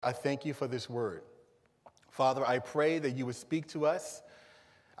I thank you for this word. Father, I pray that you would speak to us.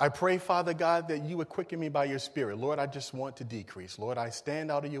 I pray, Father God, that you would quicken me by your Spirit. Lord, I just want to decrease. Lord, I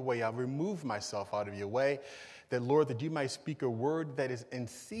stand out of your way. I remove myself out of your way. That, Lord, that you might speak a word that is in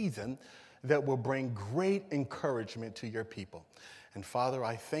season that will bring great encouragement to your people. And, Father,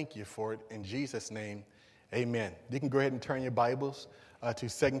 I thank you for it. In Jesus' name, amen. You can go ahead and turn your Bibles to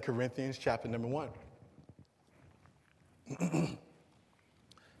 2 Corinthians chapter number 1.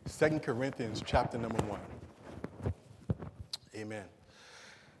 2 Corinthians chapter number 1. Amen.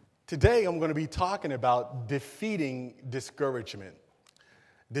 Today I'm going to be talking about defeating discouragement.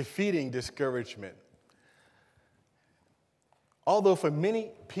 Defeating discouragement. Although for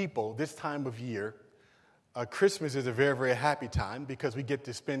many people this time of year, Christmas is a very, very happy time because we get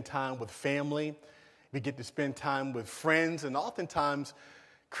to spend time with family, we get to spend time with friends, and oftentimes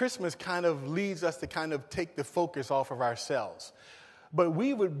Christmas kind of leads us to kind of take the focus off of ourselves. But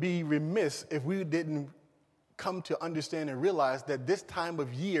we would be remiss if we didn't come to understand and realize that this time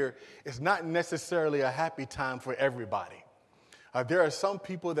of year is not necessarily a happy time for everybody. There are some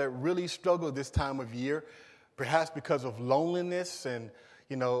people that really struggle this time of year, perhaps because of loneliness and,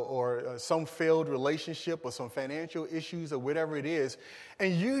 or some failed relationship or some financial issues or whatever it is.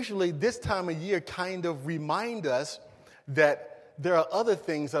 And usually this time of year kind of remind us that there are other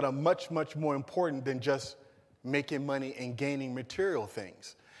things that are much, much more important than just making money and gaining material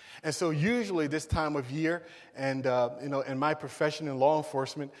things. And so usually this time of year, and in my profession in law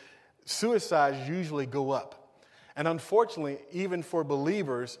enforcement, suicides usually go up. And unfortunately, even for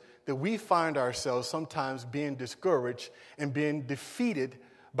believers, that we find ourselves sometimes being discouraged and being defeated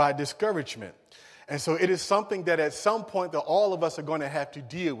by discouragement. And so it is something that at some point that all of us are going to have to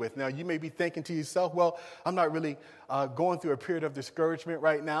deal with. Now, you may be thinking to yourself, well, I'm not really going through a period of discouragement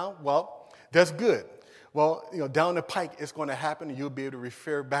right now. Well, that's good. Well, down the pike, it's going to happen, and you'll be able to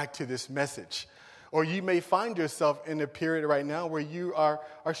refer back to this message. Or you may find yourself in a period right now where you are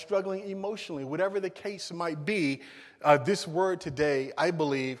struggling emotionally. Whatever the case might be, this word today, I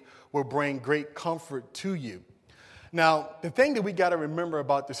believe, will bring great comfort to you. Now, the thing that we got to remember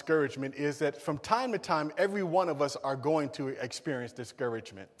about discouragement is that from time to time, every one of us are going to experience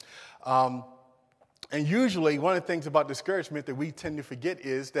discouragement. And usually, one of the things about discouragement that we tend to forget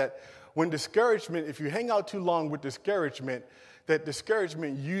is that when discouragement, if you hang out too long with discouragement, that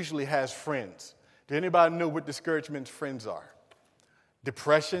discouragement usually has friends. Does anybody know what discouragement's friends are?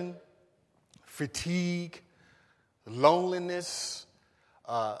 Depression, fatigue, loneliness,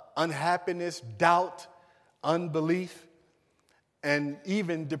 unhappiness, doubt, unbelief, and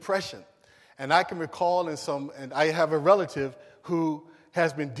even depression. And I can recall and I have a relative who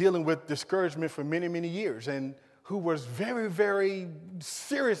has been dealing with discouragement for many, many years and who was very, very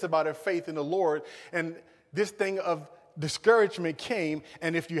serious about her faith in the Lord. And this thing of discouragement came,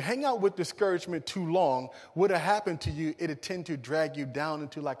 and if you hang out with discouragement too long, what'll happen to you, it'll tend to drag you down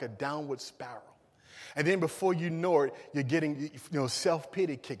into like a downward spiral. And then before you know it, you're getting,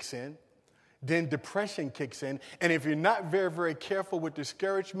 self-pity kicks in. Then depression kicks in. And if you're not very, very careful with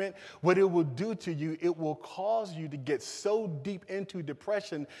discouragement, what it will do to you, it will cause you to get so deep into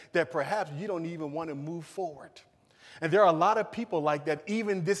depression that perhaps you don't even want to move forward. And there are a lot of people like that,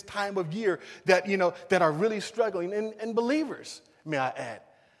 even this time of year, that, that are really struggling, and believers, may I add,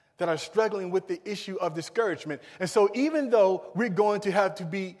 that are struggling with the issue of discouragement. And so even though we're going to have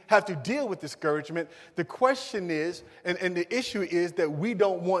to deal with discouragement, the question is, and the issue is that we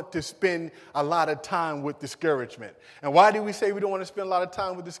don't want to spend a lot of time with discouragement. And why do we say we don't want to spend a lot of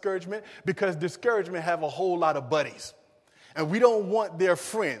time with discouragement? Because discouragement have a whole lot of buddies. And we don't want their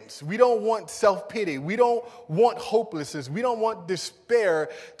friends. We don't want self-pity. We don't want hopelessness. We don't want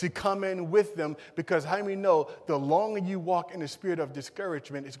despair to come in with them, because how many know the longer you walk in the spirit of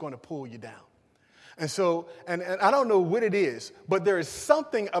discouragement, it's going to pull you down. And so, and I don't know what it is, but there is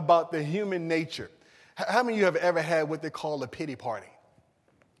something about the human nature. How many of you have ever had what they call a pity party?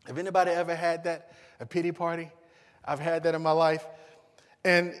 Have anybody ever had that, a pity party? I've had that in my life.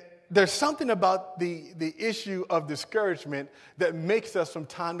 And there's something about the issue of discouragement that makes us from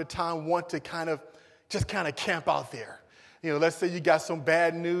time to time want to kind of camp out there. Let's say you got some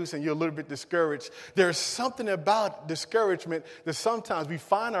bad news and you're a little bit discouraged. There's something about discouragement that sometimes we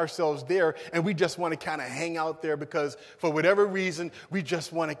find ourselves there and we just want to kind of hang out there because for whatever reason, we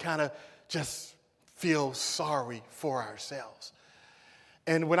just want to kind of just feel sorry for ourselves.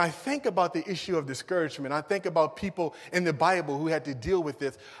 And when I think about the issue of discouragement, I think about people in the Bible who had to deal with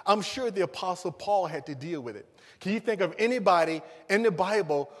this. I'm sure the Apostle Paul had to deal with it. Can you think of anybody in the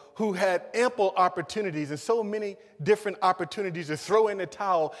Bible who had ample opportunities and so many different opportunities to throw in the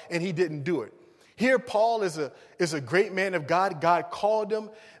towel and he didn't do it? Here, Paul is a great man of God. God called him.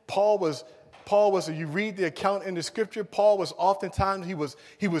 Paul was, you read the account in the scripture, Paul was oftentimes,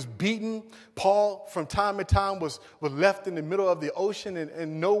 he was beaten. Paul, from time to time, was left in the middle of the ocean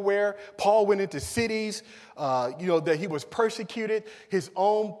and nowhere. Paul went into cities, that he was persecuted. His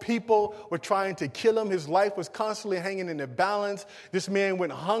own people were trying to kill him. His life was constantly hanging in the balance. This man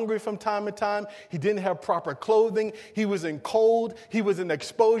went hungry from time to time. He didn't have proper clothing. He was in cold. He was in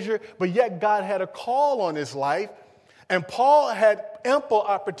exposure. But yet God had a call on his life. And Paul had ample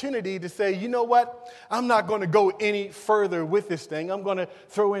opportunity to say, you know what? I'm not going to go any further with this thing. I'm going to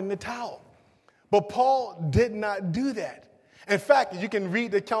throw in the towel. But Paul did not do that. In fact, you can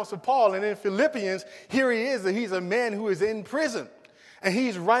read the accounts of Paul, and in Philippians, here he is, and he's a man who is in prison. And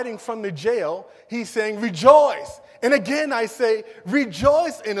he's writing from the jail. He's saying, rejoice. And again, I say,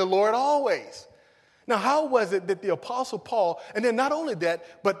 rejoice in the Lord always. Now, how was it that the Apostle Paul, and then not only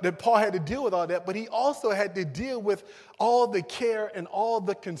that, but that Paul had to deal with all that, but he also had to deal with all the care and all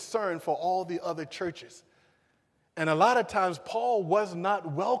the concern for all the other churches. And a lot of times, Paul was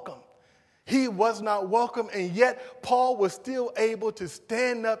not welcome. He was not welcome, and yet Paul was still able to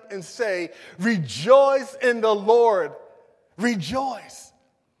stand up and say, rejoice in the Lord, rejoice.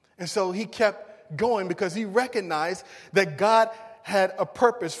 And so he kept going because he recognized that God had a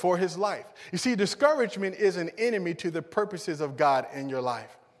purpose for his life. You see, discouragement is an enemy to the purposes of God in your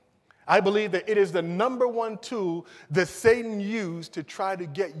life. I believe that it is the number one tool that Satan used to try to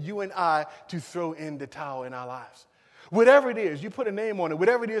get you and I to throw in the towel in our lives. Whatever it is, you put a name on it,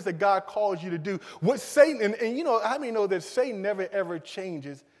 whatever it is that God calls you to do, what Satan, and you know, how many know that Satan never ever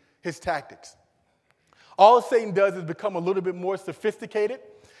changes his tactics? All Satan does is become a little bit more sophisticated.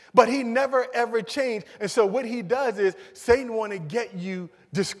 But he never, ever changed. And so what he does is Satan want to get you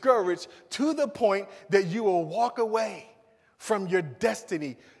discouraged to the point that you will walk away from your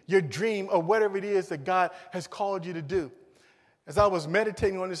destiny, your dream, or whatever it is that God has called you to do. As I was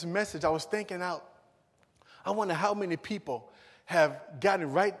meditating on this message, I was thinking out, I wonder how many people have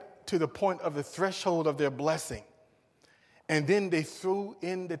gotten right to the point of the threshold of their blessing. And then they threw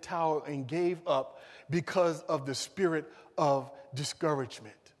in the towel and gave up because of the spirit of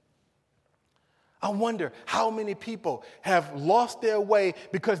discouragement. I wonder how many people have lost their way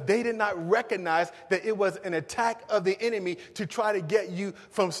because they did not recognize that it was an attack of the enemy to try to get you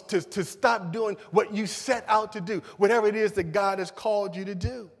to stop doing what you set out to do, whatever it is that God has called you to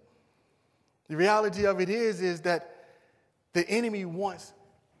do. The reality of it is that the enemy wants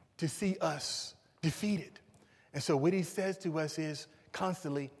to see us defeated. And so what he says to us is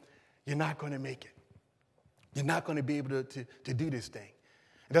constantly, you're not going to make it. You're not going to be able to do this thing.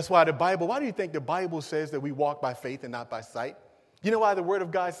 That's why why do you think the Bible says that we walk by faith and not by sight? You know why the Word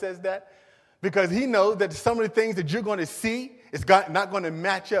of God says that? Because he knows that some of the things that you're going to see is not going to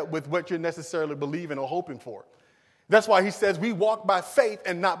match up with what you're necessarily believing or hoping for. That's why he says we walk by faith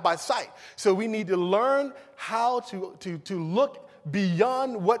and not by sight. So we need to learn how to look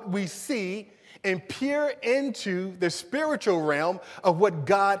beyond what we see and peer into the spiritual realm of what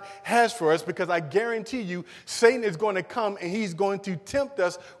God has for us, because I guarantee you Satan is going to come and he's going to tempt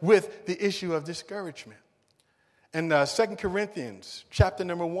us with the issue of discouragement. In 2 Corinthians chapter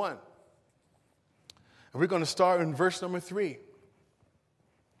number 1, and we're going to start in verse number 3.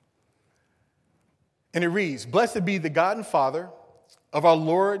 And it reads, "Blessed be the God and Father of our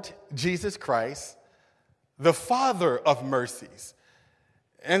Lord Jesus Christ, the Father of mercies,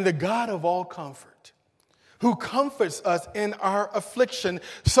 and the God of all comfort, who comforts us in our affliction,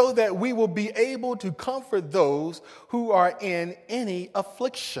 so that we will be able to comfort those who are in any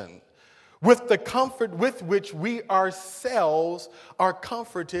affliction, with the comfort with which we ourselves are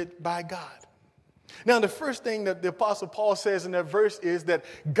comforted by God." Now, the first thing that the Apostle Paul says in that verse is that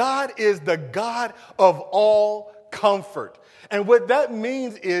God is the God of all comfort. And what that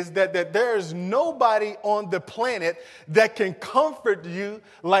means is that there is nobody on the planet that can comfort you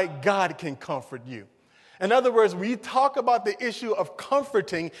like God can comfort you. In other words, when you talk about the issue of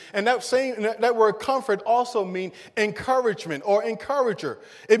comforting, and that word comfort also means encouragement or encourager.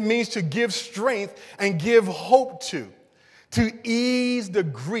 It means to give strength and give hope to ease the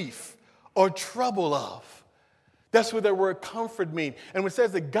grief or trouble of. That's what that word comfort means. And when it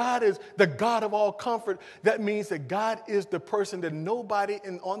says that God is the God of all comfort, that means that God is the person that nobody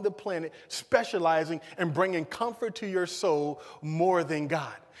on the planet specializing in bringing comfort to your soul more than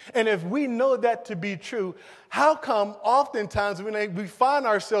God. And if we know that to be true, how come oftentimes when we find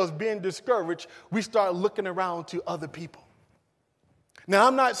ourselves being discouraged, we start looking around to other people? Now,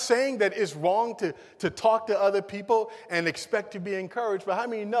 I'm not saying that it's wrong to talk to other people and expect to be encouraged, but how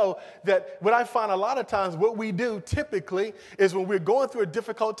many know that what I find a lot of times what we do typically is when we're going through a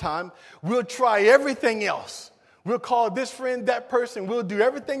difficult time, we'll try everything else. We'll call this friend, that person. We'll do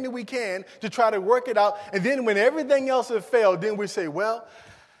everything that we can to try to work it out. And then when everything else has failed, then we say, well,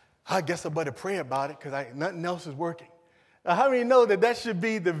 I guess I better pray about it because nothing else is working. Now, how many know that should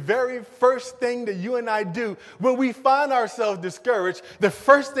be the very first thing that you and I do when we find ourselves discouraged? The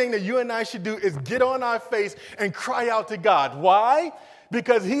first thing that you and I should do is get on our face and cry out to God. Why?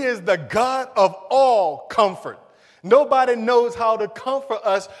 Because he is the God of all comfort. Nobody knows how to comfort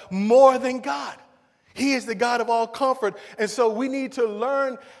us more than God. He is the God of all comfort. And so we need to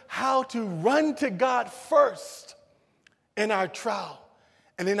learn how to run to God first in our trial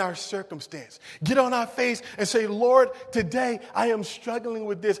and in our circumstance. Get on our face and say, Lord, today I am struggling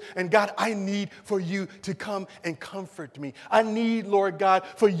with this. And God, I need for you to come and comfort me. I need, Lord God,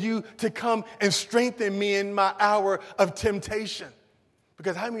 for you to come and strengthen me in my hour of temptation.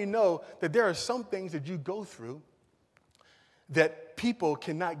 Because how many know that there are some things that you go through that people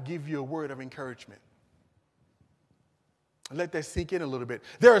cannot give you a word of encouragement? Let that sink in a little bit.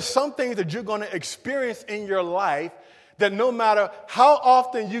 There are some things that you're going to experience in your life that no matter how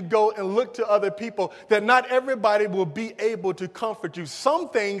often you go and look to other people, that not everybody will be able to comfort you. Some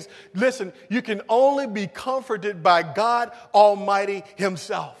things, listen, you can only be comforted by God Almighty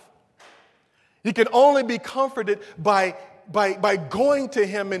himself. You can only be comforted by going to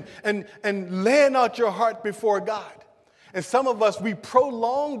him and laying out your heart before God. And some of us, we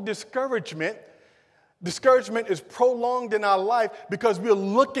prolong discouragement. Discouragement is prolonged in our life because we're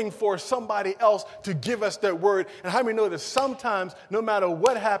looking for somebody else to give us that word. And how many know that sometimes, no matter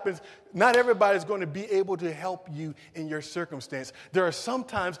what happens, not everybody's going to be able to help you in your circumstance. There are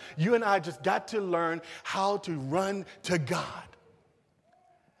sometimes you and I just got to learn how to run to God.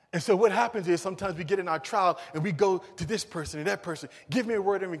 And so what happens is sometimes we get in our trial and we go to this person and that person. Give me a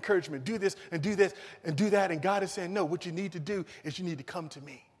word of encouragement. Do this and do this and do that. And God is saying, no, what you need to do is you need to come to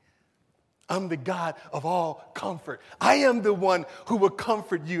me. I'm the God of all comfort. I am the one who will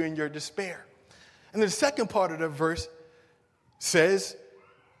comfort you in your despair. And the second part of the verse says,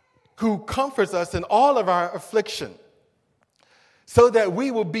 who comforts us in all of our affliction, so that we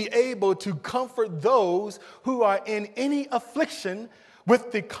will be able to comfort those who are in any affliction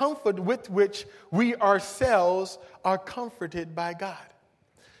with the comfort with which we ourselves are comforted by God.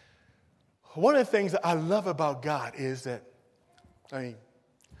 One of the things that I love about God is that,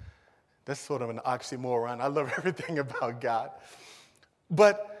 that's sort of an oxymoron. I love everything about God.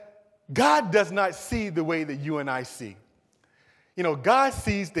 But God does not see the way that you and I see. You know, God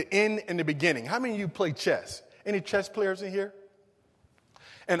sees the end and the beginning. How many of you play chess? Any chess players in here?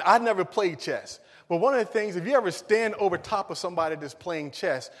 And I never played chess. But one of the things, if you ever stand over top of somebody that's playing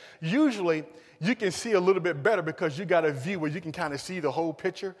chess, usually you can see a little bit better because you got a view where you can kind of see the whole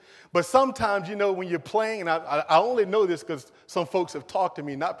picture. But sometimes, you know, when you're playing, and I only know this because some folks have talked to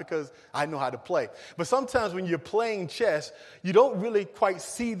me, not because I know how to play. But sometimes when you're playing chess, you don't really quite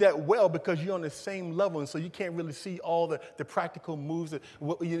see that well because you're on the same level. And so you can't really see all the practical moves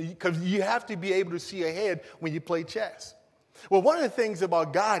because you have to be able to see ahead when you play chess. Well, one of the things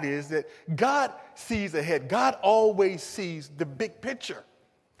about God is that God sees ahead. God always sees the big picture.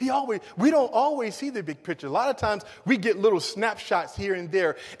 We don't always see the big picture. A lot of times we get little snapshots here and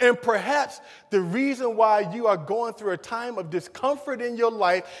there. And perhaps the reason why you are going through a time of discomfort in your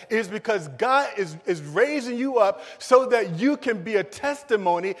life is because God is raising you up so that you can be a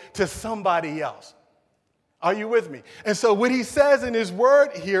testimony to somebody else. Are you with me? And so what he says in his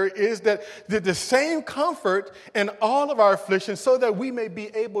word here is that the same comfort in all of our afflictions so that we may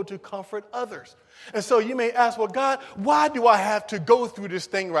be able to comfort others. And so you may ask, well, God, why do I have to go through this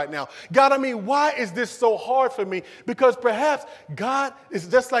thing right now? God, why is this so hard for me? Because perhaps God is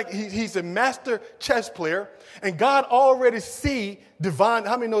just like he's a master chess player, and God already see divine.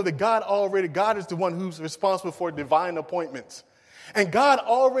 How many know that God is the one who's responsible for divine appointments? And God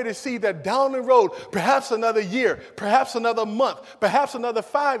already see that down the road, perhaps another year, perhaps another month, perhaps another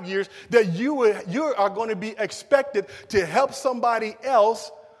 5 years, that you are going to be expected to help somebody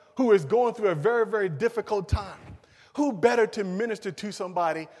else who is going through a very, very difficult time. Who better to minister to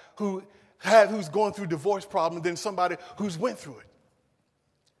somebody who's going through divorce problem than somebody who's went through it?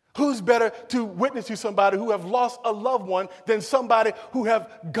 Who's better to witness to somebody who have lost a loved one than somebody who have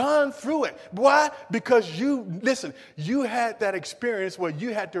gone through it? Why? Because you had that experience where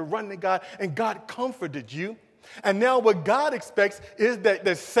you had to run to God and God comforted you. And now what God expects is that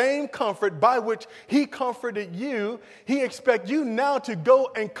the same comfort by which he comforted you, he expects you now to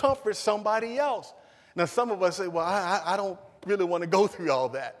go and comfort somebody else. Now, some of us say, well, I really want to go through all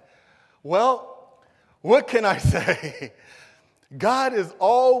that. Well, what can I say? God is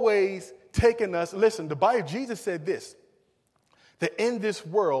always taking us. Listen, the Bible, Jesus said this, that in this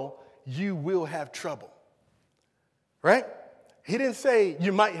world, you will have trouble. Right? He didn't say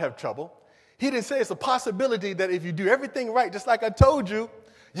you might have trouble. He didn't say it's a possibility that if you do everything right, just like I told you,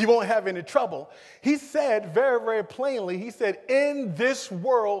 you won't have any trouble. He said very, very plainly, he said, in this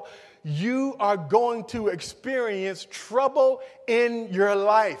world, you are going to experience trouble in your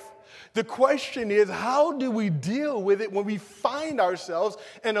life. The question is, how do we deal with it when we find ourselves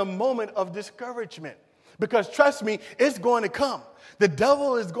in a moment of discouragement? Because trust me, it's going to come. The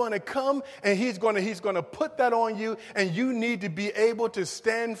devil is going to come and he's going to put that on you, and you need to be able to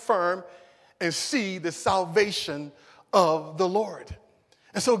stand firm and see the salvation of the Lord.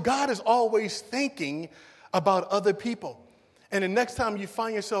 And so God is always thinking about other people. And the next time you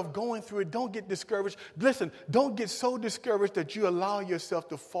find yourself going through it, don't get discouraged. Listen, don't get so discouraged that you allow yourself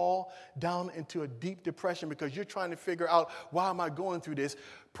to fall down into a deep depression because you're trying to figure out, why am I going through this?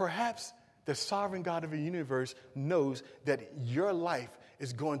 Perhaps the sovereign God of the universe knows that your life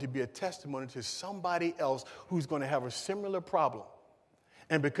is going to be a testimony to somebody else who's going to have a similar problem.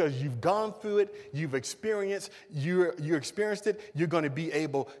 And because you've gone through it, you've experienced, you experienced it, you're going to be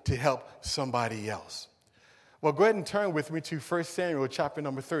able to help somebody else. Well, go ahead and turn with me to 1 Samuel chapter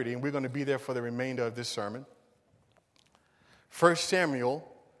number 30, and we're going to be there for the remainder of this sermon. 1 Samuel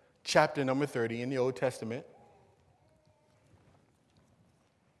chapter number 30 in the Old Testament.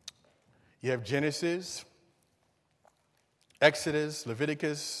 You have Genesis, Exodus,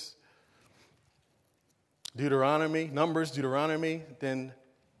 Leviticus, Numbers, Deuteronomy, then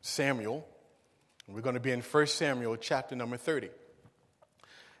Samuel. We're going to be in 1 Samuel chapter number 30.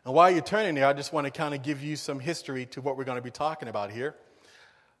 And while you're turning there, I just want to kind of give you some history to what we're going to be talking about here.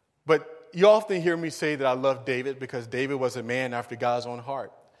 But you often hear me say that I love David because David was a man after God's own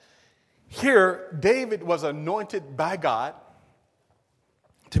heart. Here, David was anointed by God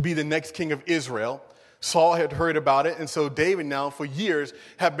to be the next king of Israel. Saul had heard about it, and so David now for years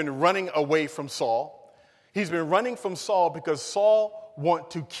have been running away from Saul. He's been running from Saul because Saul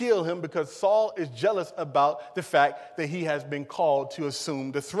wants to kill him, because Saul is jealous about the fact that he has been called to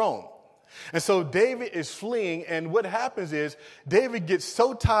assume the throne. And so David is fleeing, and what happens is David gets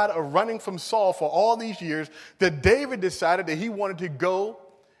so tired of running from Saul for all these years that David decided that he wanted to go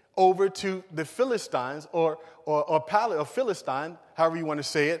over to the Philistines or Philistine, however you want to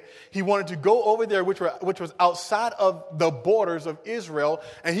say it. He wanted to go over there, which was outside of the borders of Israel,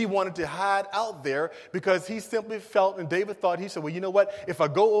 and he wanted to hide out there because he simply felt, and David thought, he said, well, you know what? If I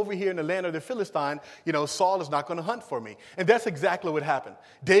go over here in the land of the Philistine, Saul is not going to hunt for me. And that's exactly what happened.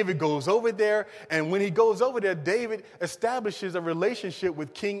 David goes over there, and when he goes over there, David establishes a relationship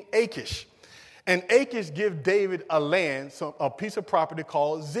with King Achish. And Achish gives David a piece of property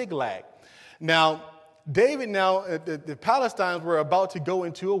called Ziklag. Now, David the Palestinians were about to go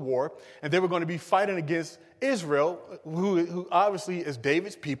into a war, and they were going to be fighting against Israel, who obviously is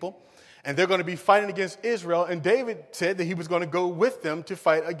David's people. And they're going to be fighting against Israel. And David said that he was going to go with them to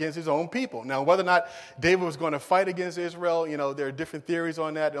fight against his own people. Now, whether or not David was going to fight against Israel, there are different theories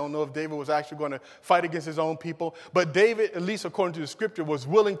on that. I don't know if David was actually going to fight against his own people. But David, at least according to the scripture, was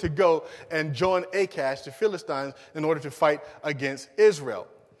willing to go and join Achish, the Philistines, in order to fight against Israel.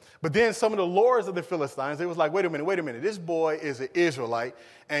 But then some of the lords of the Philistines, they was like, wait a minute. This boy is an Israelite,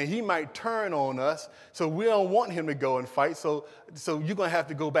 and he might turn on us. So we don't want him to go and fight. So you're going to have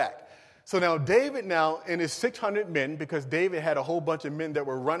to go back. So now David and his 600 men, because David had a whole bunch of men that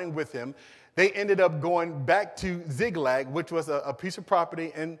were running with him, they ended up going back to Ziklag, which was a piece of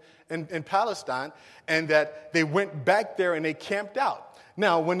property in Palestine, and that they went back there and they camped out.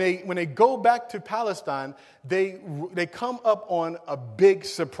 Now, when they go back to Palestine, they come up on a big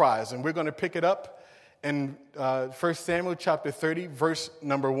surprise, and we're going to pick it up in 1 Samuel chapter 30, verse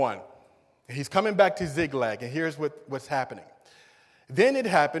number 1. He's coming back to Ziklag, and here's what's happening. Then it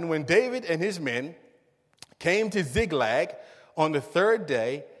happened when David and his men came to Ziklag on the third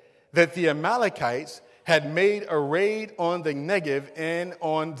day that the Amalekites had made a raid on the Negev and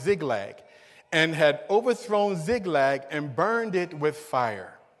on Ziklag, and had overthrown Ziklag and burned it with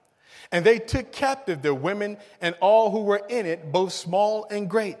fire. And they took captive the women and all who were in it, both small and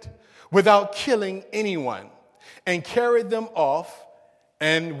great, without killing anyone, and carried them off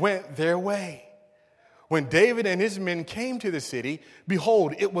and went their way. When David and his men came to the city,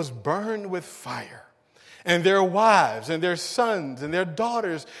 behold, it was burned with fire, and their wives and their sons and their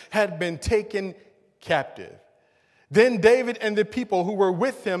daughters had been taken captive. Then David and the people who were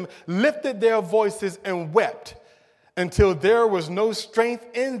with him lifted their voices and wept until there was no strength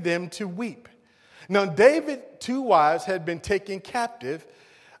in them to weep. Now, David's 2 wives had been taken captive,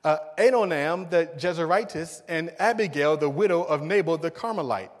 Adonam the Jezreelitess and Abigail, the widow of Nabal the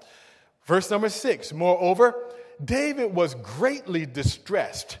Carmelite. Verse number 6, moreover, David was greatly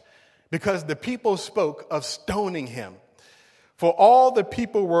distressed because the people spoke of stoning him. For all the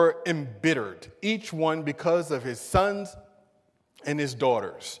people were embittered, each one because of his sons and his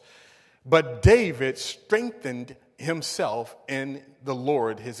daughters. But David strengthened himself in the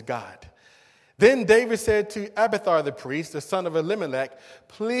Lord his God. Then David said to Abiathar the priest, the son of Elimelech,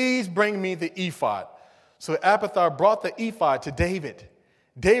 please bring me the ephod. So Abiathar brought the ephod to David.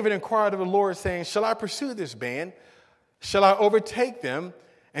 David inquired of the Lord, saying, shall I pursue this band? Shall I overtake them?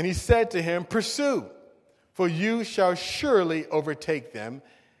 And he said to him, pursue, for you shall surely overtake them,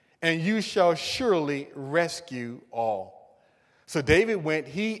 and you shall surely rescue all. So David went,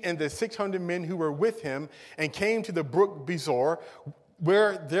 he and the 600 men who were with him, and came to the brook Besor,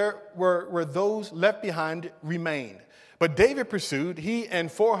 where those left behind remained. But David pursued, he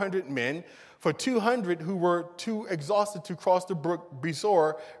and 400 men, for 200 who were too exhausted to cross the brook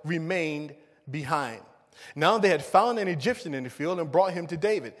Besor remained behind. Now they had found an Egyptian in the field and brought him to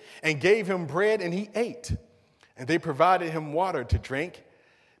David and gave him bread, and he ate. And they provided him water to drink.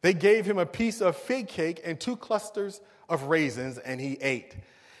 They gave him a piece of fig cake and 2 clusters of raisins, and he ate.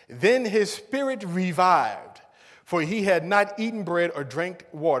 Then his spirit revived, for he had not eaten bread or drank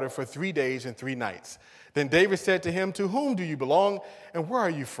water for 3 days and 3 nights. Then David said to him, to whom do you belong, and where are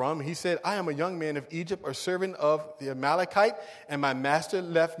you from? He said, I am a young man of Egypt, a servant of the Amalekite, and my master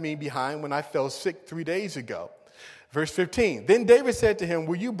left me behind when I fell sick 3 days ago. Verse 15, then David said to him,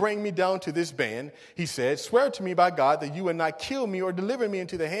 will you bring me down to this band? He said, swear to me by God that you will not kill me or deliver me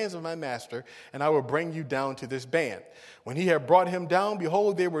into the hands of my master, and I will bring you down to this band. When he had brought him down,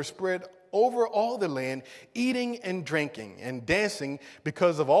 behold, they were spread over all the land, eating and drinking and dancing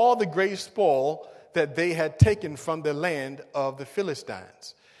because of all the great spoil that they had taken from the land of the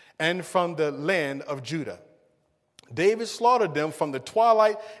Philistines and from the land of Judah. David slaughtered them from the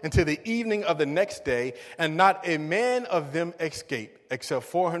twilight until the evening of the next day, and not a man of them escaped, except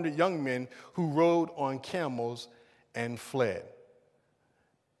 400 young men who rode on camels and fled.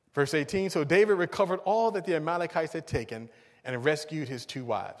 Verse 18, so David recovered all that the Amalekites had taken and rescued his 2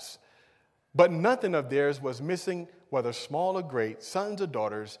 wives. But nothing of theirs was missing, whether small or great, sons or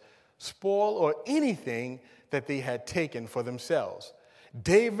daughters, spoil or anything that they had taken for themselves.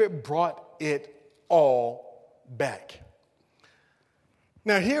 David brought it all back.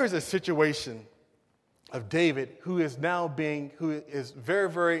 Now here is a situation of David who is very,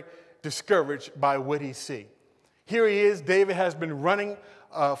 very discouraged by what he sees. Here he is, David has been running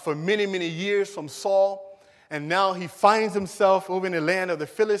for many, many years from Saul, and now he finds himself over in the land of the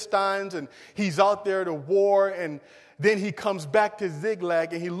Philistines, and he's out there to war, and then he comes back to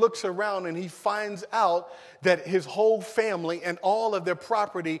Ziklag, and he looks around, and he finds out that his whole family and all of their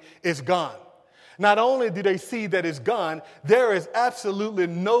property is gone. Not only do they see that it's gone, there is absolutely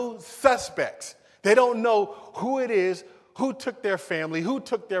no suspects. They don't know who it is, who took their family, who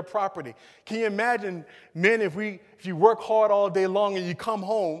took their property. Can you imagine, men, if you work hard all day long and you come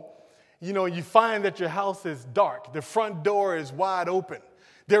home, you find that your house is dark. The front door is wide open.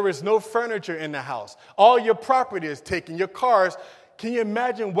 There is no furniture in the house. All your property is taken, your cars. Can you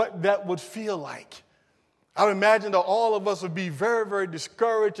imagine what that would feel like? I would imagine that all of us would be very, very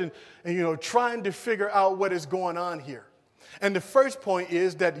discouraged and trying to figure out what is going on here. And the first point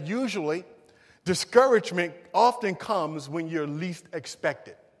is that usually discouragement often comes when you're least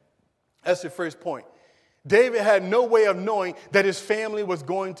expected. That's the first point. David had no way of knowing that his family was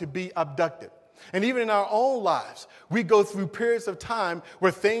going to be abducted. And even in our own lives, we go through periods of time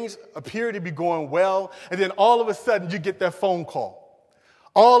where things appear to be going well, and then all of a sudden you get that phone call.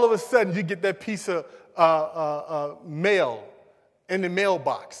 All of a sudden you get that piece of mail in the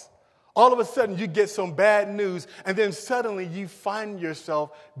mailbox. All of a sudden you get some bad news, and then suddenly you find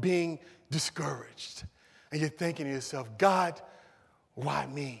yourself being discouraged. And you're thinking to yourself, God, why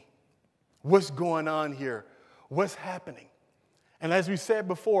me? What's going on here? What's happening? And as we said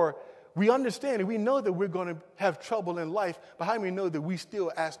before, we understand and we know that we're going to have trouble in life, but how many know that we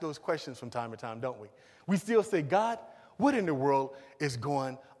still ask those questions from time to time, don't we? We still say, God, what in the world is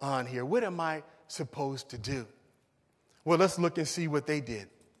going on here? What am I supposed to do? Well, let's look and see what they did.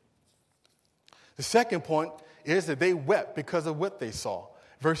 The second point is that they wept because of what they saw.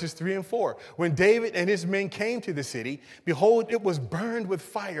 Verses 3 and 4. When David and his men came to the city, behold, it was burned with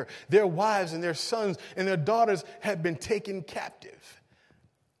fire. Their wives and their sons and their daughters had been taken captive.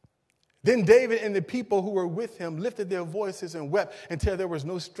 Then David and the people who were with him lifted their voices and wept until there was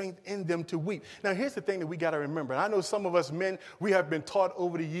no strength in them to weep. Now, here's the thing that we got to remember. And I know some of us men, we have been taught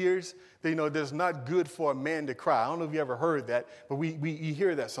over the years that, it's not good for a man to cry. I don't know if you ever heard that, but you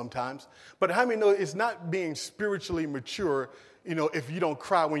hear that sometimes. But how many know it's not being spiritually mature, if you don't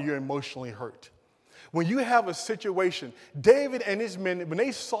cry when you're emotionally hurt? When you have a situation, David and his men, when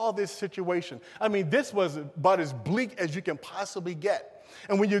they saw this situation, this was about as bleak as you can possibly get.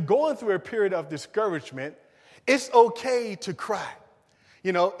 And when you're going through a period of discouragement, it's okay to cry.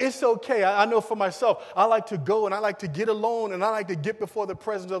 It's okay. I know for myself, I like to go and I like to get alone and I like to get before the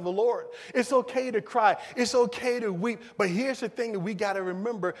presence of the Lord. It's okay to cry. It's okay to weep. But here's the thing that we got to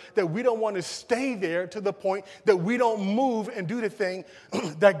remember, that we don't want to stay there to the point that we don't move and do the thing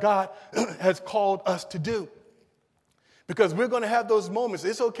that God has called us to do. Because we're going to have those moments.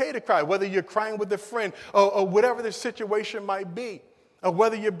 It's okay to cry, whether you're crying with a friend or whatever the situation might be. Or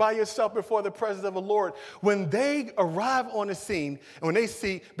whether you're by yourself before the presence of the Lord. When they arrive on the scene, and when they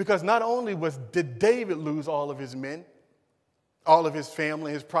see, because not only did David lose all of his men, all of his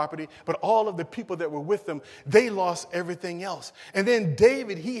family, his property, but all of the people that were with them, they lost everything else. And then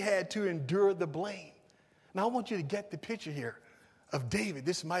David, he had to endure the blame. Now I want you to get the picture here of David,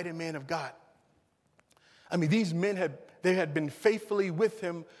 this mighty man of God. These men had been faithfully with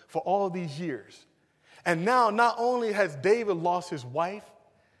him for all these years. And now, not only has David lost his wife,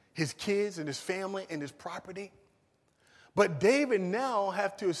 his kids, and his family, and his property, but David now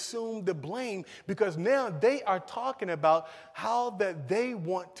have to assume the blame, because now they are talking about how that they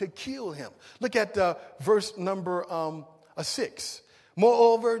want to kill him. Look at verse number 6.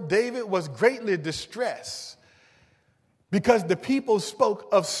 Moreover, David was greatly distressed because the people spoke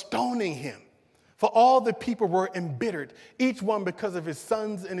of stoning him. For all the people were embittered, each one because of his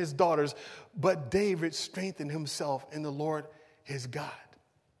sons and his daughters. But David strengthened himself in the Lord his God.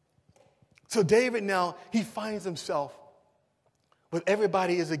 So David now, he finds himself with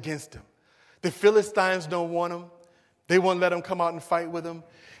everybody is against him. The Philistines don't want him. They won't let him come out and fight with him.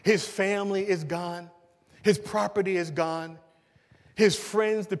 His family is gone. His property is gone. His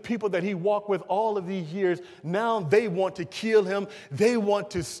friends, the people that he walked with all of these years, now they want to kill him. They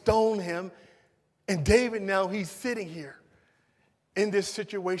want to stone him. And David now, he's sitting here in this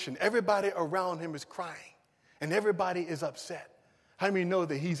situation. Everybody around him is crying, and everybody is upset. How many know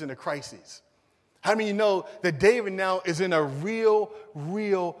that he's in a crisis? How many know that David now is in a real,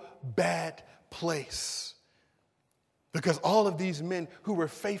 real bad place? Because all of these men who were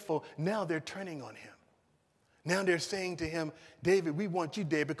faithful, now they're turning on him. Now they're saying to him, David, we want you,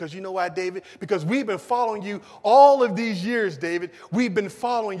 David, because you know why, David? Because we've been following you all of these years, David. We've been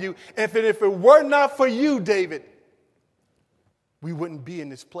following you. And if it were not for you, David, we wouldn't be in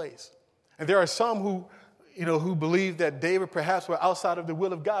this place. And there are some who believe that David perhaps were outside of the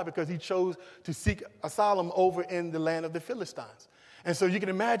will of God because he chose to seek asylum over in the land of the Philistines. And so you can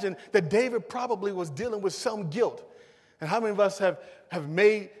imagine that David probably was dealing with some guilt. And how many of us have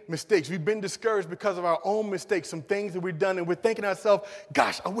made mistakes? We've been discouraged because of our own mistakes, some things that we've done, and we're thinking to ourselves,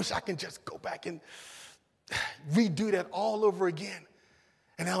 gosh, I wish I can just go back and redo that all over again.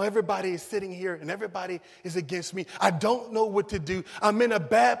 And now everybody is sitting here and everybody is against me. I don't know what to do. I'm in a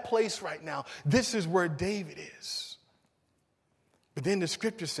bad place right now. This is where David is. But then the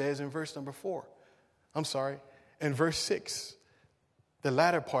scripture says in verse 6, the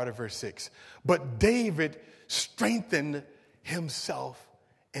latter part of verse 6, but David strengthened himself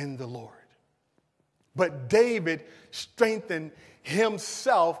in the Lord. But David strengthened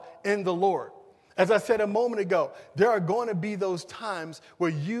himself in the Lord. As I said a moment ago, there are going to be those times where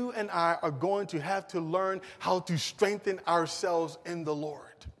you and I are going to have to learn how to strengthen ourselves in the Lord.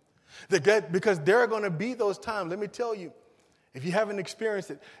 Because there are going to be those times, let me tell you, if you haven't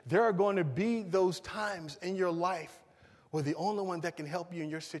experienced it, there are going to be those times in your life where the only one that can help you in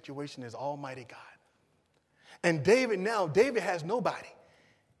your situation is Almighty God. And David has nobody.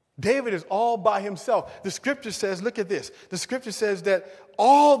 David is all by himself. The scripture says, look at this. The scripture says that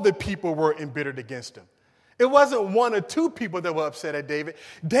all the people were embittered against him. It wasn't one or two people that were upset at David.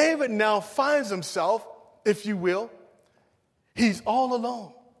 David now finds himself, if you will, he's all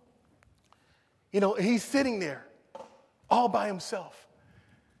alone. He's sitting there all by himself.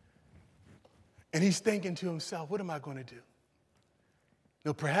 And he's thinking to himself, what am I going to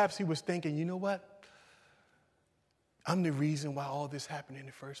do? Perhaps he was thinking, you know what? I'm the reason why all this happened in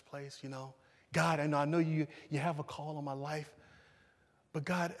the first place, God, I know you have a call on my life. But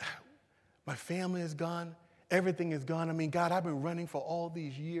God, my family is gone. Everything is gone. God, I've been running for all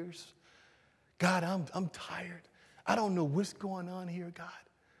these years. God, I'm tired. I don't know what's going on here, God.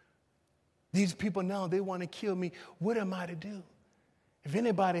 These people now, they want to kill me. What am I to do? If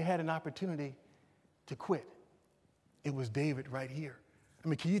anybody had an opportunity to quit, it was David right here. I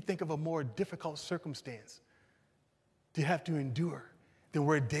mean, can you think of a more difficult circumstance to have to endure than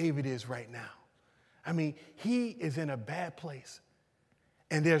where David is right now? I mean, he is in a bad place,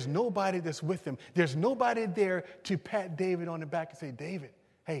 and there's nobody that's with him. There's nobody there to pat David on the back and say, David,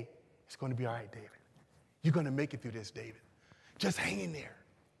 hey, it's going to be all right, David. You're going to make it through this, David. Just hang in there.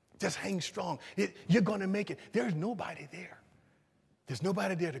 Just hang strong. You're going to make it. There's nobody there. There's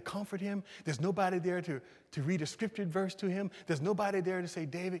nobody there to comfort him. There's nobody there to read a scripture verse to him. There's nobody there to say,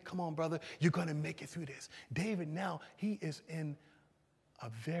 David, come on, brother. You're going to make it through this. David now, he is in a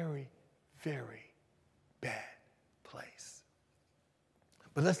very, very bad place.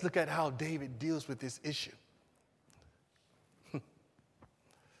 But let's look at how David deals with this issue.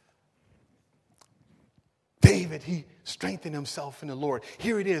 David, he strengthened himself in the Lord.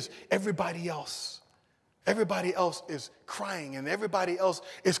 Here it is. Everybody else is crying and everybody else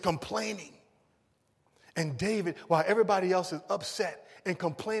is complaining. And David, while everybody else is upset and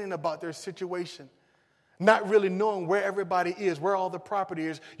complaining about their situation, not really knowing where everybody is, where all the property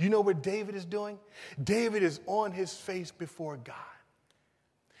is, you know what David is doing? David is on his face before God.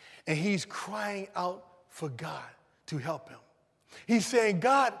 And he's crying out for God to help him. He's saying,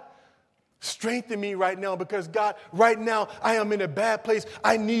 God, strengthen me right now because, God, right now I am in a bad place.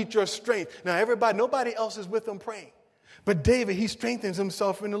 I need your strength. Now, nobody else is with him praying. But David, he strengthens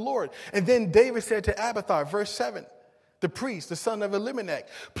himself in the Lord. And then David said to Abiathar, verse 7, the priest, the son of Elimelech,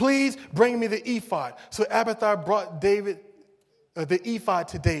 please bring me the ephod. So Abiathar brought the ephod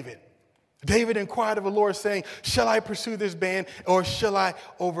to David. David inquired of the Lord, saying, shall I pursue this band or shall I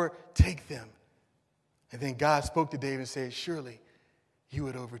overtake them? And then God spoke to David and said, surely you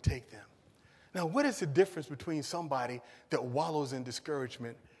would overtake them. Now, what is the difference between somebody that wallows in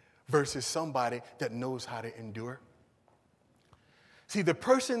discouragement versus somebody that knows how to endure? See, the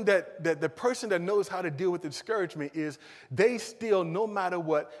person that knows how to deal with the discouragement is they still, no matter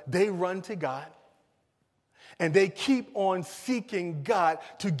what, they run to God. And they keep on seeking God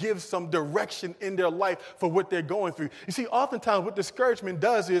to give some direction in their life for what they're going through. You see, oftentimes what discouragement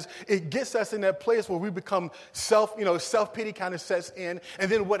does is it gets us in that place where we become self-pity kind of sets in.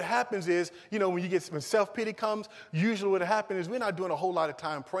 And then what happens is, when self-pity comes, usually what happens is we're not doing a whole lot of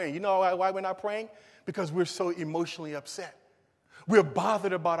time praying. You know why we're not praying? Because we're so emotionally upset. We're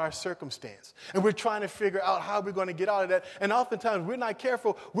bothered about our circumstance, and we're trying to figure out how we're going to get out of that. And oftentimes, we're not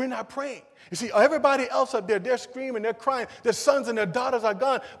careful. We're not praying. You see, everybody else up there, they're screaming, they're crying. Their sons and their daughters are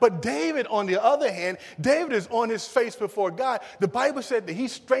gone. But David, on the other hand, David is on his face before God. The Bible said that he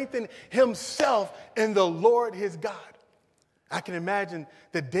strengthened himself in the Lord his God. I can imagine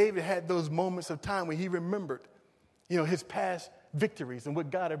that David had those moments of time when he remembered, his past victories and what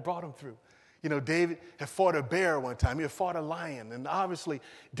God had brought him through. David had fought a bear one time. He had fought a lion. And obviously,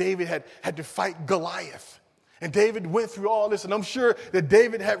 David had to fight Goliath. And David went through all this. And I'm sure that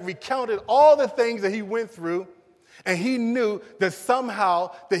David had recounted all the things that he went through. And he knew that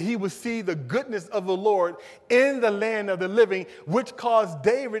somehow that he would see the goodness of the Lord in the land of the living, which caused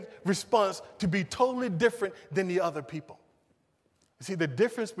David's response to be totally different than the other people. See, the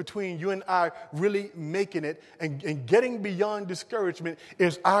difference between you and I really making it and getting beyond discouragement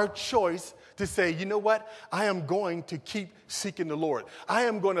is our choice to say, you know what? I am going to keep seeking the Lord. I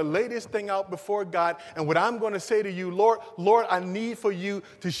am going to lay this thing out before God. And what I'm going to say to you, Lord, I need for you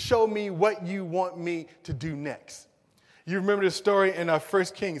to show me what you want me to do next. You remember the story in 1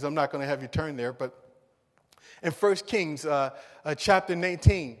 Kings. I'm not going to have you turn there, but in 1 Kings chapter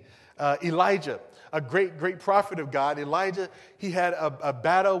 19, Elijah, a great prophet of God, Elijah, he had a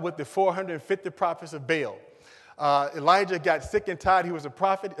battle with the 450 prophets of Baal. Elijah got sick and tired. He was a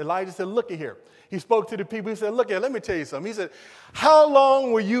prophet. Elijah said, look at here. He spoke to the people. He said, look here, let me tell you something. He said, how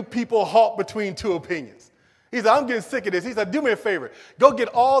long will you people halt between two opinions? He said, I'm getting sick of this. He said, do me a favor. Go get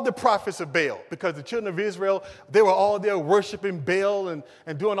all the prophets of Baal, because the children of Israel, they were all there worshiping Baal and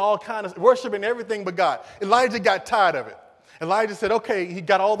doing all kinds of worshiping everything but God. Elijah got tired of it. Elijah said, okay, he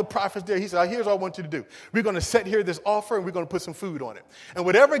got all the prophets there. He said, here's what I want you to do. We're going to set here this offer, and we're going to put some food on it. And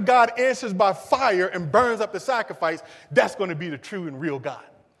whatever God answers by fire and burns up the sacrifice, that's going to be the true and real God.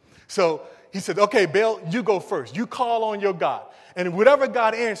 So he said, okay, Baal, you go first. You call on your God. And whatever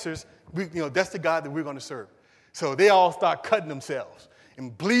God answers, that's the God that we're going to serve. So they all start cutting themselves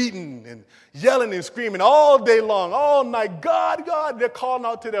and bleeding and yelling and screaming all day long, all night. God, God. They're calling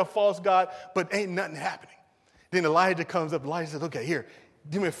out to their false God, but ain't nothing happening. Then Elijah comes up. Elijah says, okay, here,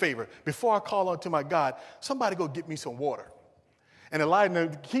 do me a favor. Before I call out to my God, somebody go get me some water. And Elijah,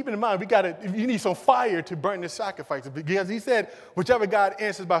 now, keep in mind, you need some fire to burn the sacrifice. Because he said, whichever God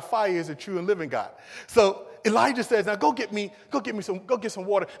answers by fire is a true and living God. So Elijah says, now go get some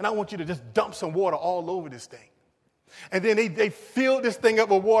water, and I want you to just dump some water all over this thing. And then they filled this thing up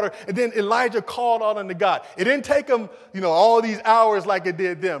with water, and then Elijah called out unto God. It didn't take him, all these hours like it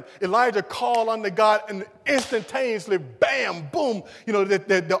did them. Elijah called unto God, and instantaneously, bam, boom,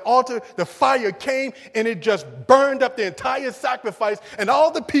 the altar, the fire came, and it just burned up the entire sacrifice, and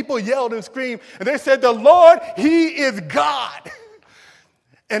all the people yelled and screamed, and they said, the Lord, he is God.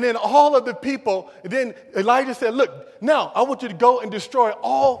 And then all of the people, then Elijah said, look, now I want you to go and destroy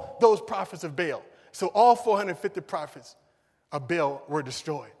all those prophets of Baal. So all 450 prophets of Baal were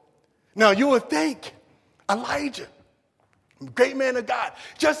destroyed. Now you would think Elijah, great man of God,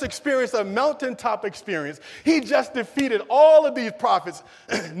 just experienced a mountaintop experience. He just defeated all of these prophets.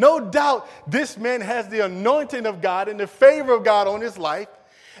 No doubt this man has the anointing of God and the favor of God on his life.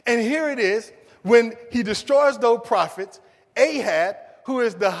 And here it is, when he destroys those prophets, Ahab, who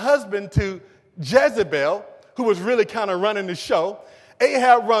is the husband to Jezebel, who was really kind of running the show,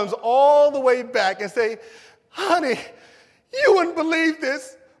 Ahab runs all the way back and say, honey, you wouldn't believe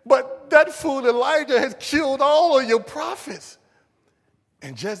this, but that fool Elijah has killed all of your prophets.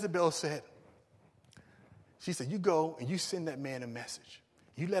 And Jezebel said, you go and you send that man a message.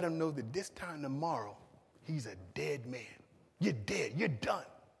 You let him know that this time tomorrow, he's a dead man. You're dead. You're done.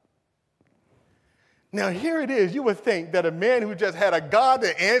 Now, here it is. You would think that a man who just had a God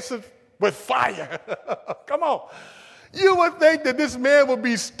that answered with fire. Come on. You would think that this man would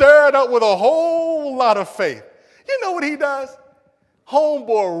be stirred up with a whole lot of faith. You know what he does?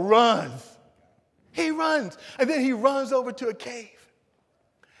 Homeboy runs. He runs. And then he runs over to a cave.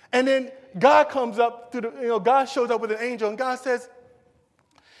 And then God comes up God shows up with an angel, and God says,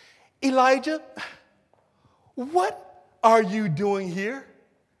 Elijah, what are you doing here?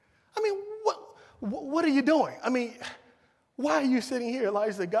 I mean, what are you doing? I mean, why are you sitting here?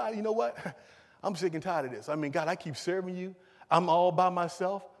 Elijah said, God, you know what? I'm sick and tired of this. I mean, God, I keep serving you. I'm all by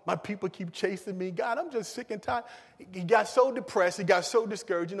myself. My people keep chasing me. God, I'm just sick and tired. He got so depressed. He got so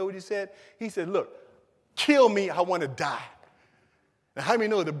discouraged. You know what he said? He said, look, kill me. I want to die. Now, how many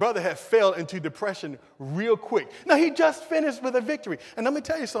know the brother had fell into depression real quick? Now, he just finished with a victory. And let me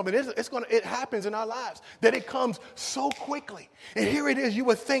tell you something. It happens in our lives, that it comes so quickly. And here it is. You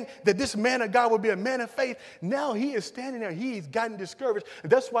would think that this man of God would be a man of faith. Now he is standing there. He's gotten discouraged.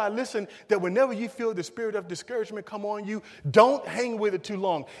 And that's why, listen, that whenever you feel the spirit of discouragement come on you, don't hang with it too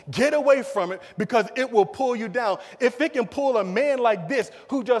long. Get away from it, because it will pull you down. If it can pull a man like this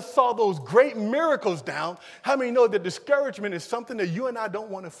who just saw those great miracles down, how many know that discouragement is something that you and I don't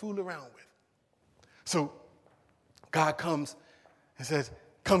want to fool around with? So God comes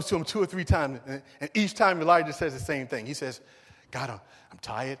to him 2 or 3 times, and each time Elijah says the same thing. He says, God, I'm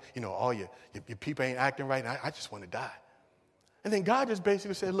tired. All your people ain't acting right, and I just want to die. And then God just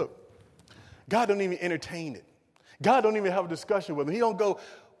basically said, look, God don't even entertain it. God don't even have a discussion with him. He don't go,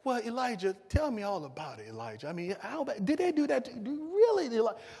 well, Elijah, tell me all about it, Elijah. I mean, did they do that? Really?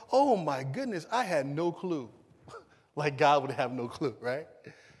 Oh, my goodness, I had no clue. Like God would have no clue, right?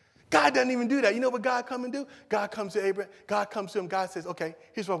 God doesn't even do that. You know what God come and do? God comes to Abraham. God comes to him. God says, okay,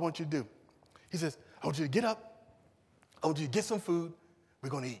 here's what I want you to do. He says, I want you to get up. I want you to get some food. We're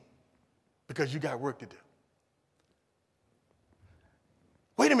going to eat, because you got work to do.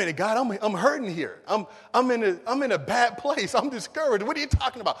 Wait a minute, God, I'm hurting here. I'm in a bad place. I'm discouraged. What are you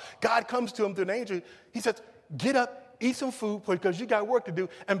talking about? God comes to him through an angel. He says, get up. Eat some food, because you got work to do.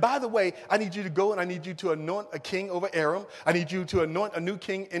 And by the way, I need you to go and I need you to anoint a king over Aram. I need you to anoint a new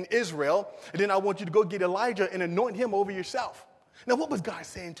king in Israel. And then I want you to go get Elijah and anoint him over yourself. Now, what was God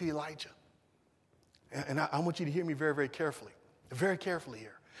saying to Elijah? And I want you to hear me very, very carefully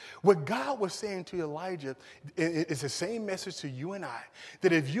here. What God was saying to Elijah is the same message to you and I,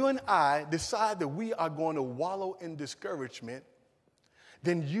 that if you and I decide that we are going to wallow in discouragement,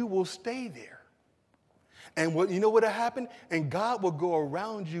 then you will stay there. And you know what will happen? And God will go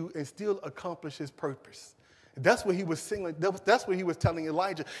around you and still accomplish his purpose. That's what he was singing. That's what he was telling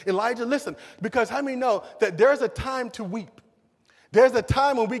Elijah. Elijah, listen, because how many know that there's a time to weep? There's a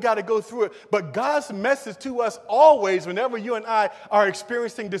time when we got to go through it. But God's message to us always, whenever you and I are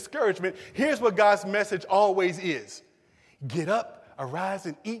experiencing discouragement, here's what God's message always is. Get up, arise,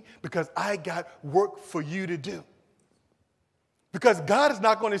 and eat, because I got work for you to do. Because God is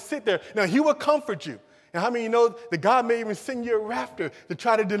not going to sit there. Now, he will comfort you. And how many of you know that God may even send you a rafter to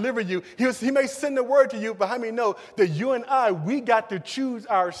try to deliver you? He may send a word to you, but how many know that you and I, we got to choose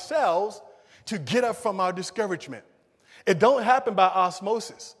ourselves to get up from our discouragement. It don't happen by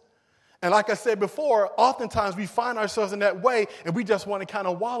osmosis. And like I said before, oftentimes we find ourselves in that way and we just want to kind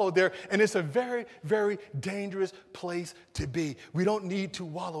of wallow there. And it's a very, very dangerous place to be. We don't need to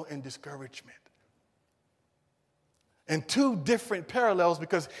wallow in discouragement. And two different parallels,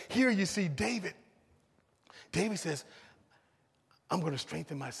 because here you see David. David says, I'm going to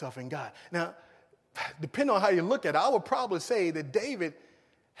strengthen myself in God. Now, depending on how you look at it, I would probably say that David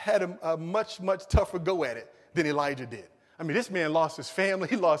had a much, much tougher go at it than Elijah did. I mean, this man lost his family.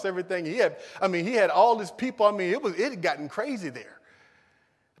 He lost everything he had. I mean, he had all his people. I mean, it had gotten crazy there.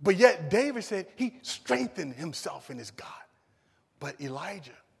 But yet David said he strengthened himself in his God. But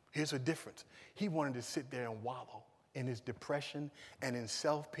Elijah, here's the difference. He wanted to sit there and wallow in his depression and in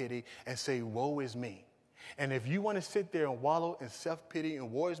self-pity and say, woe is me. And if you want to sit there and wallow in self-pity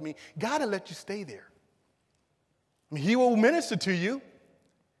and woe is me, God will let you stay there. I mean, he will minister to you.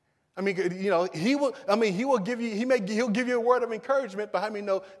 I mean, you know, he'll give you a word of encouragement, but how many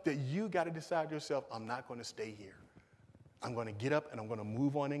know that you got to decide yourself, I'm not going to stay here. I'm going to get up and I'm going to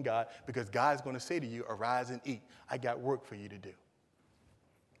move on in God, because God's going to say to you, arise and eat. I got work for you to do.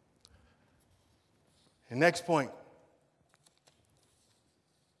 The next point.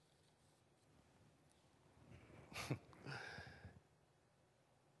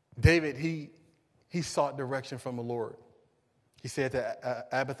 David, he sought direction from the Lord. He said to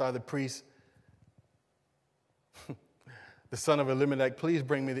Abiathar the priest, the son of Elimelech, please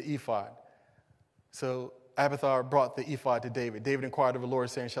bring me the ephod. So Abiathar brought the ephod to David. David inquired of the Lord,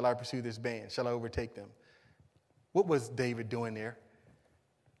 saying, shall I pursue this band? Shall I overtake them? What was David doing there?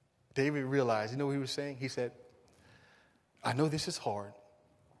 David realized, you know what he was saying? He said, I know this is hard,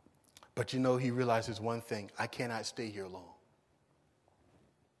 but you know, he realizes one thing. I cannot stay here long.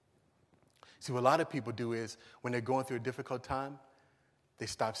 See, what a lot of people do is when they're going through a difficult time, they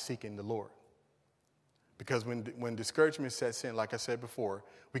stop seeking the Lord. Because when discouragement sets in, like I said before,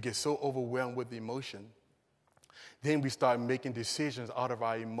 we get so overwhelmed with the emotion, then we start making decisions out of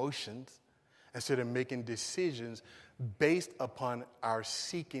our emotions instead of making decisions based upon our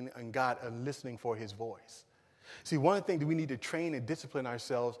seeking and God and listening for his voice. See, one thing that we need to train and discipline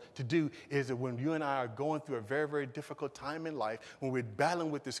ourselves to do is that when you and I are going through a very, very difficult time in life, when we're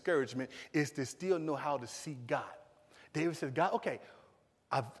battling with discouragement, is to still know how to seek God. David said, God, okay,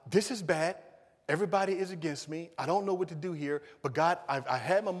 this is bad. Everybody is against me. I don't know what to do here. But God, I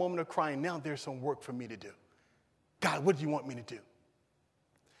had my moment of crying. Now there's some work for me to do. God, what do you want me to do?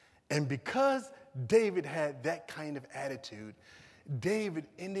 And because David had that kind of attitude, David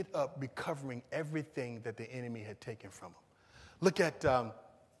ended up recovering everything that the enemy had taken from him. Look at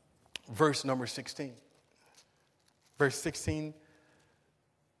verse number 16. Verse 16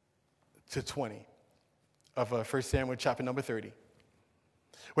 to 20 of 1 Samuel chapter number 30.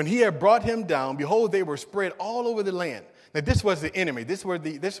 When he had brought him down, behold, they were spread all over the land. Now, this was the enemy. This were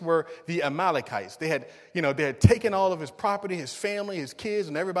the Amalekites. They had taken all of his property, his family, his kids,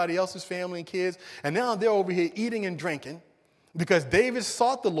 and everybody else's family and kids. And now they're over here eating and drinking. Because David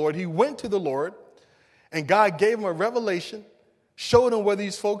sought the Lord, he went to the Lord, and God gave him a revelation, showed him where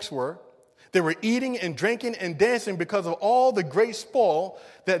these folks were. They were eating and drinking and dancing because of all the great spoil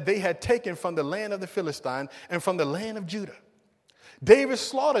that they had taken from the land of the Philistine and from the land of Judah. David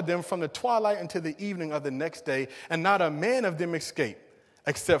slaughtered them from the twilight until the evening of the next day, and not a man of them escaped,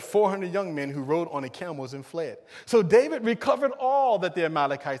 except 400 young men who rode on the camels and fled. So David recovered all that the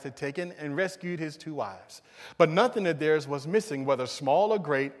Amalekites had taken and rescued his 2 wives. But nothing of theirs was missing, whether small or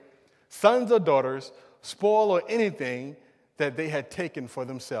great, sons or daughters, spoil or anything that they had taken for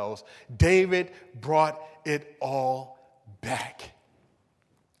themselves. David brought it all back.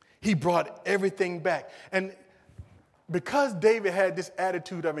 He brought everything back. And because David had this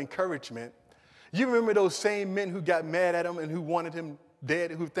attitude of encouragement, you remember those same men who got mad at him and who wanted him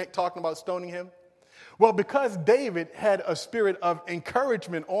dead, who talking about stoning him? Well, because David had a spirit of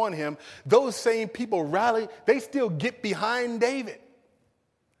encouragement on him, those same people rally, they still get behind David.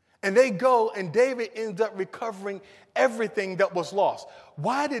 And they go, and David ends up recovering everything that was lost.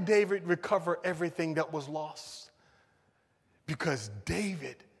 Why did David recover everything that was lost? Because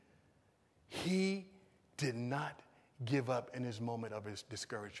David, he did not give up in his moment of his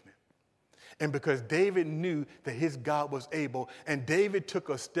discouragement. And because David knew that his God was able, and David took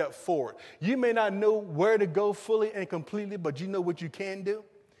a step forward. You may not know where to go fully and completely, but you know what you can do?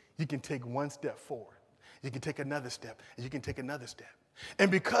 You can take one step forward. You can take another step, and you can take another step.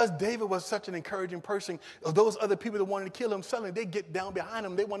 And because David was such an encouraging person, those other people that wanted to kill him, suddenly they get down behind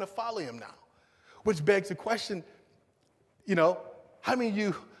him. They want to follow him now. Which begs the question, how many of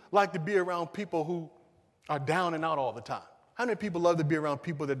you like to be around people who are down and out all the time? How many people love to be around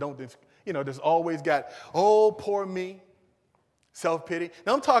people that don't, that's always got, oh, poor me. Self-pity.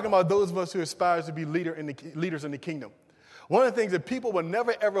 Now, I'm talking about those of us who aspire to be leaders in the kingdom. One of the things that people will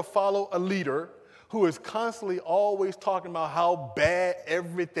never, ever follow a leader who is constantly always talking about how bad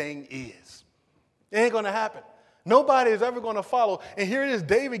everything is. It ain't going to happen. Nobody is ever going to follow. And here it is,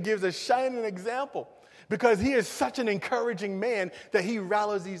 David gives a shining example because he is such an encouraging man that he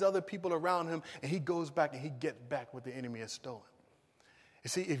rallies these other people around him and he goes back and he gets back what the enemy has stolen. You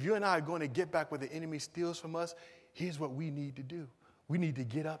see, if you and I are going to get back what the enemy steals from us, here's what we need to do. We need to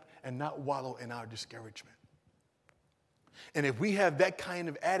get up and not wallow in our discouragement. And if we have that kind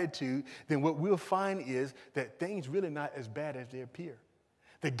of attitude, then what we'll find is that things really not as bad as they appear.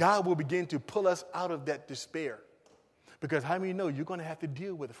 That God will begin to pull us out of that despair. Because how many know you're going to have to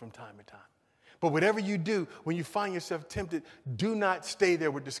deal with it from time to time? But whatever you do, when you find yourself tempted, do not stay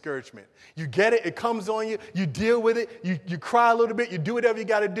there with discouragement. You get it, it comes on you, you deal with it, you cry a little bit, you do whatever you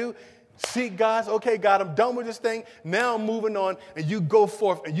got to do. Seek God, okay, God, I'm done with this thing. Now I'm moving on, and you go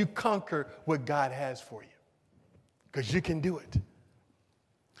forth and you conquer what God has for you. Because you can do it.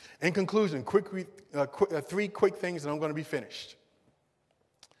 In conclusion, three quick things, and I'm going to be finished.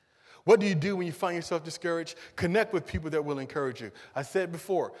 What do you do when you find yourself discouraged? Connect with people that will encourage you. I said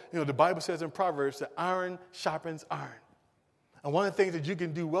before, the Bible says in Proverbs that iron sharpens iron. And one of the things that you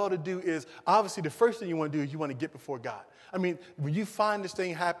can do well to do is, obviously, the first thing you want to do is you want to get before God. I mean, when you find this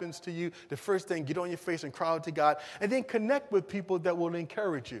thing happens to you, the first thing, get on your face and cry out to God, and then connect with people that will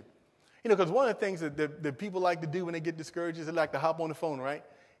encourage you. Because one of the things that people like to do when they get discouraged is they like to hop on the phone, right?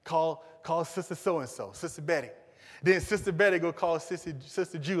 Call Sister So-and-so, Sister Betty. Then Sister Betty go call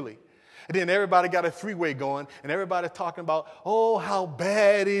Sister Julie. And then everybody got a three-way going, and everybody's talking about, oh, how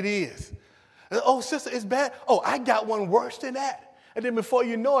bad it is. Oh, sister, it's bad. Oh, I got one worse than that. And then before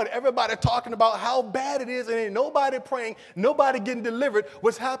you know it, everybody talking about how bad it is, and ain't nobody praying, nobody getting delivered.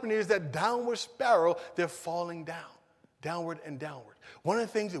 What's happening is that downward spiral, they're falling down, downward and downward. One of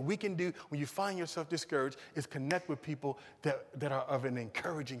the things that we can do when you find yourself discouraged is connect with people that are of an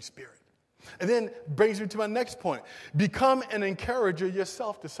encouraging spirit. And then brings me to my next point. Become an encourager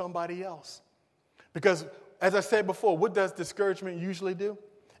yourself to somebody else. Because, as I said before, what does discouragement usually do?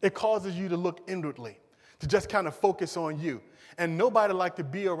 It causes you to look inwardly, to just kind of focus on you. And nobody like to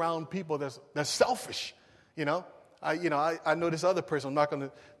be around people that's selfish, I know this other person. I'm not going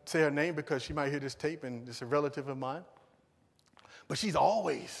to say her name because she might hear this tape and it's a relative of mine. But she's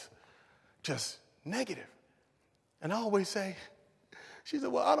always just negative. And I always say, she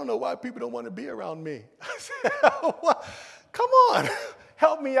said, well, I don't know why people don't want to be around me. I said, well, come on,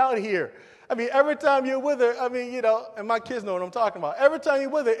 help me out here. I mean, every time you're with her, and my kids know what I'm talking about. Every time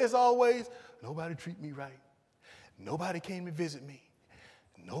you're with her, it's always, nobody treat me right. Nobody came to visit me.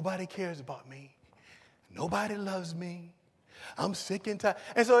 Nobody cares about me. Nobody loves me. I'm sick and tired.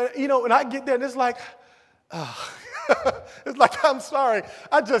 And so, when I get there, and it's like, it's like, I'm sorry,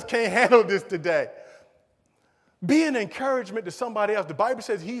 I just can't handle this today. Be an encouragement to somebody else. The Bible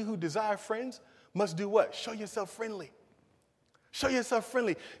says he who desires friends must do what? Show yourself friendly. Show yourself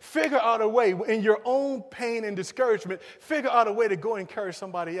friendly. Figure out a way in your own pain and discouragement, figure out a way to go encourage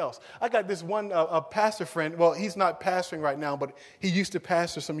somebody else. I got this one a pastor friend. Well, he's not pastoring right now, but he used to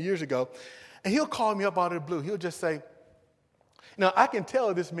pastor some years ago. And he'll call me up out of the blue. He'll just say, I can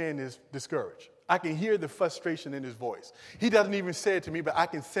tell this man is discouraged. I can hear the frustration in his voice. He doesn't even say it to me, but I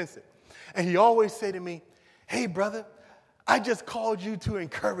can sense it. And he always say to me, hey, brother, I just called you to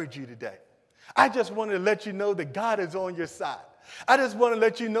encourage you today. I just wanted to let you know that God is on your side. I just want to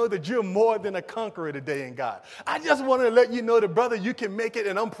let you know that you're more than a conqueror today in God. I just wanted to let you know that, brother, you can make it,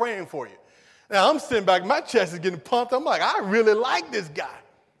 and I'm praying for you. Now, I'm sitting back. My chest is getting pumped. I'm like, I really like this guy.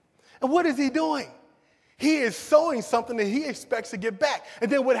 And what is he doing? He is sowing something that he expects to get back.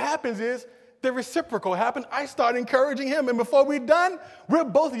 And then what happens is, the reciprocal happened. I start encouraging him. And before we're done, we're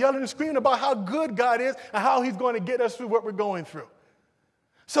both yelling and screaming about how good God is and how he's going to get us through what we're going through.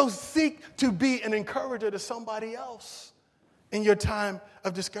 So seek to be an encourager to somebody else in your time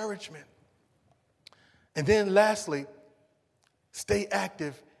of discouragement. And then lastly, stay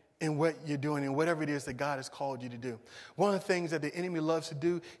active in what you're doing and whatever it is that God has called you to do. One of the things that the enemy loves to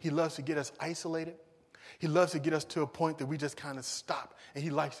do, he loves to get us isolated. He loves to get us to a point that we just kind of stop. And he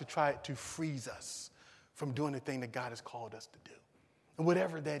likes to try to freeze us from doing the thing that God has called us to do. And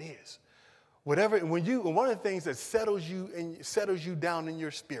whatever that is. One of the things that settles you down in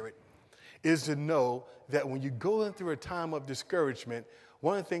your spirit is to know that when you're going through a time of discouragement,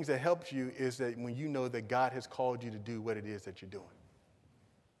 one of the things that helps you is that when you know that God has called you to do what it is that you're doing.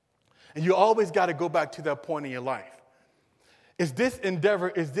 And you always got to go back to that point in your life. Is this endeavor,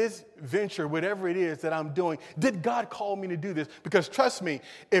 is this venture, whatever it is that I'm doing, did God call me to do this? Because trust me,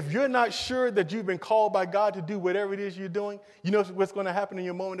 if you're not sure that you've been called by God to do whatever it is you're doing, you know what's going to happen in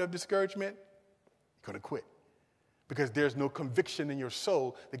your moment of discouragement? You're going to quit. Because there's no conviction in your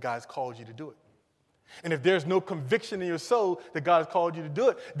soul that God's called you to do it. And if there's no conviction in your soul that God's called you to do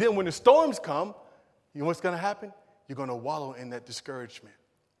it, then when the storms come, you know what's going to happen? You're going to wallow in that discouragement.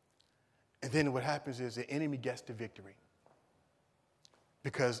 And then what happens is the enemy gets the victory.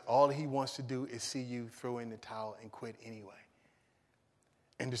 Because all he wants to do is see you throw in the towel and quit anyway.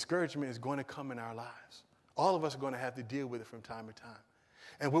 And discouragement is going to come in our lives. All of us are going to have to deal with it from time to time.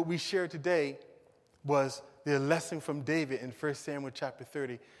 And what we shared today was the lesson from David in 1 Samuel chapter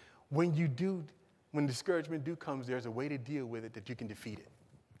 30. When discouragement comes, there's a way to deal with it that you can defeat it.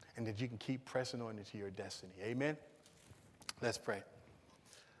 And that you can keep pressing on into your destiny. Amen? Let's pray.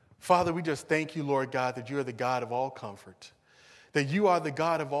 Father, we just thank you, Lord God, that you are the God of all comfort. That you are the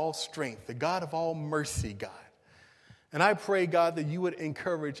God of all strength, the God of all mercy, God. And I pray, God, that you would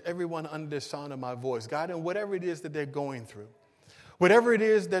encourage everyone under the sound of my voice, God, in whatever it is that they're going through. Whatever it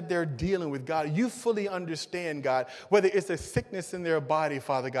is that they're dealing with, God, you fully understand, God, whether it's a sickness in their body,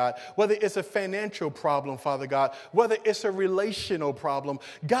 Father God, whether it's a financial problem, Father God, whether it's a relational problem.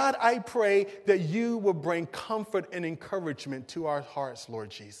 God, I pray that you will bring comfort and encouragement to our hearts, Lord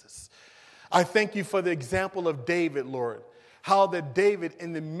Jesus. I thank you for the example of David, Lord, how that David,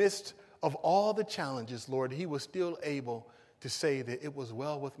 in the midst of all the challenges, Lord, he was still able to say that it was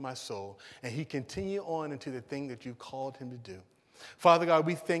well with my soul, and he continued on into the thing that you called him to do. Father God,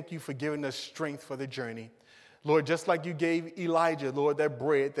 we thank you for giving us strength for the journey. Lord, just like you gave Elijah, Lord, that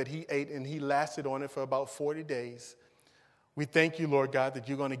bread that he ate and he lasted on it for about 40 days. We thank you, Lord God, that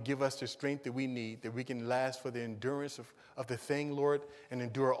you're going to give us the strength that we need, that we can last for the endurance of the thing, Lord, and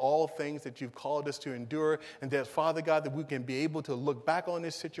endure all things that you've called us to endure. And that, Father God, that we can be able to look back on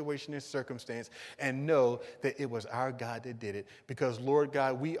this situation and circumstance and know that it was our God that did it. Because, Lord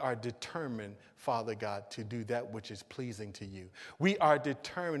God, we are determined, Father God, to do that which is pleasing to you. We are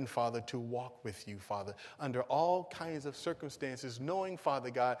determined, Father, to walk with you, Father, under all kinds of circumstances, knowing, Father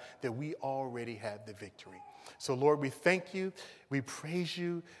God, that we already have the victory. So, Lord, we thank you, we praise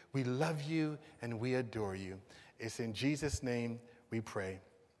you, we love you, and we adore you. It's in Jesus' name we pray.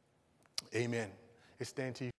 Amen. It's stand to you.